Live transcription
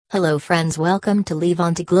Hello friends, welcome to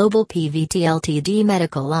Levante Global PVT Ltd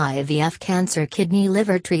Medical IVF Cancer Kidney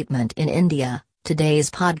Liver Treatment in India.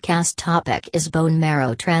 Today's podcast topic is bone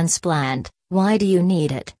marrow transplant. Why do you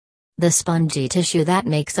need it? The spongy tissue that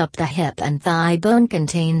makes up the hip and thigh bone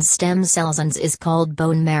contains stem cells and is called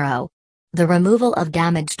bone marrow. The removal of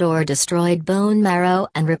damaged or destroyed bone marrow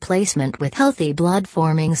and replacement with healthy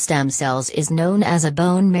blood-forming stem cells is known as a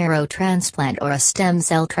bone marrow transplant or a stem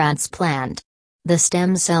cell transplant. The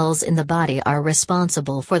stem cells in the body are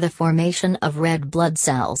responsible for the formation of red blood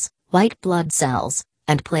cells, white blood cells,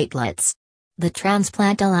 and platelets. The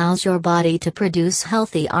transplant allows your body to produce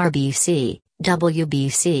healthy RBC,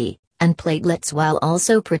 WBC, and platelets while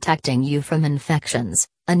also protecting you from infections,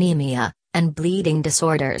 anemia, and bleeding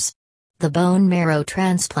disorders. The bone marrow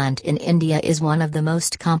transplant in India is one of the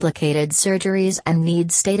most complicated surgeries and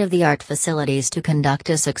needs state-of-the-art facilities to conduct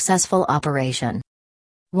a successful operation.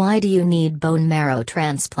 Why do you need bone marrow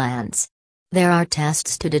transplants? There are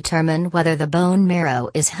tests to determine whether the bone marrow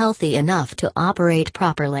is healthy enough to operate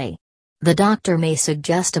properly. The doctor may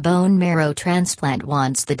suggest a bone marrow transplant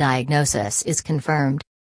once the diagnosis is confirmed.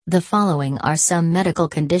 The following are some medical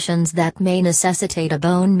conditions that may necessitate a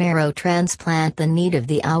bone marrow transplant. The need of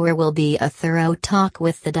the hour will be a thorough talk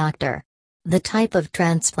with the doctor. The type of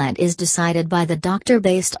transplant is decided by the doctor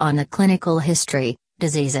based on a clinical history,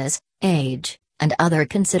 diseases, age, and other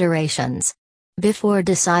considerations. Before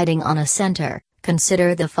deciding on a center,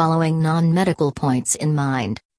 consider the following non-medical points in mind.